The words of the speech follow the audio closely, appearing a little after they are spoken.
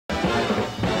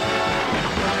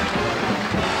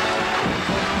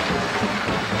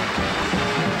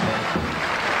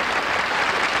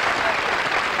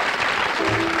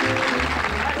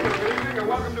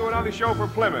show for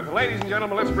Plymouth. Ladies and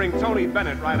gentlemen, let's bring Tony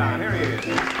Bennett right on. Here he is.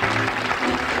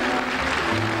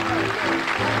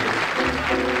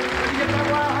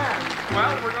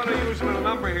 Well, we're going to use him in a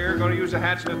number here. We're going to use a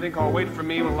hatch in a thing called Wait For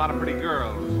Me with a lot of pretty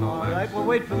girls. All right, well,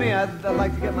 wait for me. I'd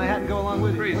like to get my hat and go along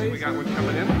with you, Please, please. we got one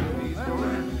coming in.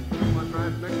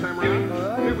 Next time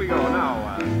around. Here we go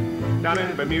now. Down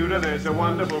in Bermuda, there's a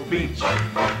wonderful beach.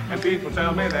 And people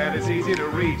tell me that it's easy to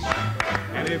reach.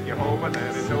 And if you're hoping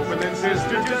that it's open, then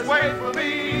sister, just wait for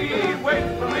me. Wait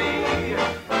for me.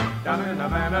 Down in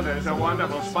Havana, there's a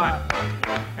wonderful spot.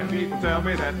 And people tell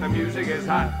me that the music is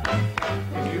hot.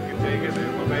 If you can take it,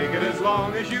 then we'll make it as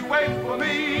long as you wait for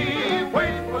me.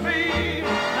 Wait for me.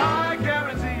 Now I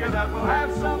guarantee you that we'll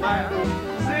have some laughs.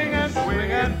 Sing and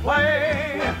swing and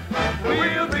play.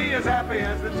 We'll be as happy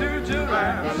as the two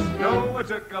giraffes. Noah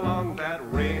took along that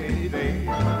rainy day.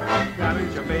 Down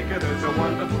in Jamaica, there's a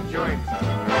wonderful joint.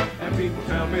 And people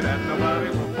tell me that nobody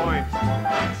will point.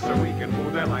 So we can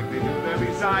move there like they do there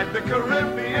beside the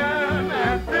Caribbean.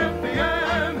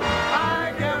 Amphibian.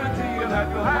 I guarantee you that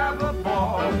you'll have a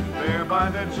ball there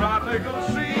by the tropical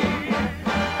sea.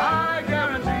 I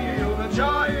guarantee you'll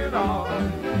enjoy it all.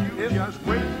 You just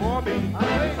wait for me.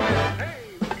 Hey.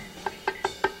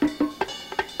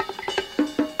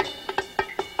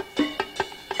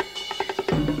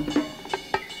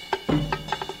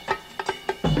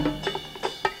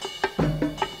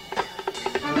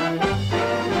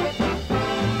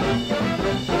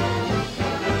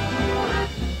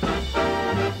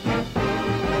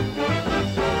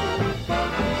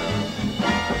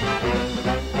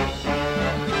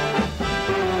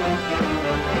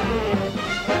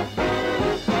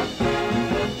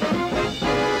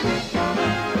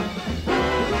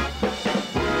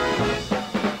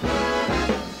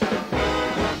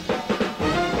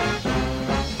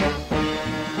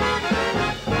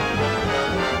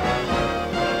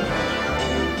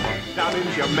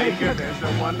 Jamaica, there's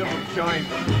a wonderful joint.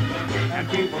 And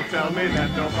people tell me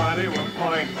that nobody will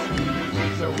point.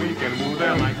 So we can move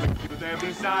there like we do there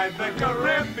beside the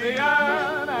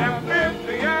Caribbean.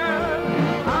 Amphibian.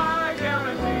 I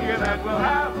guarantee you that we'll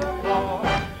have a ball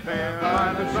there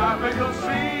by the tropical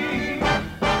sea.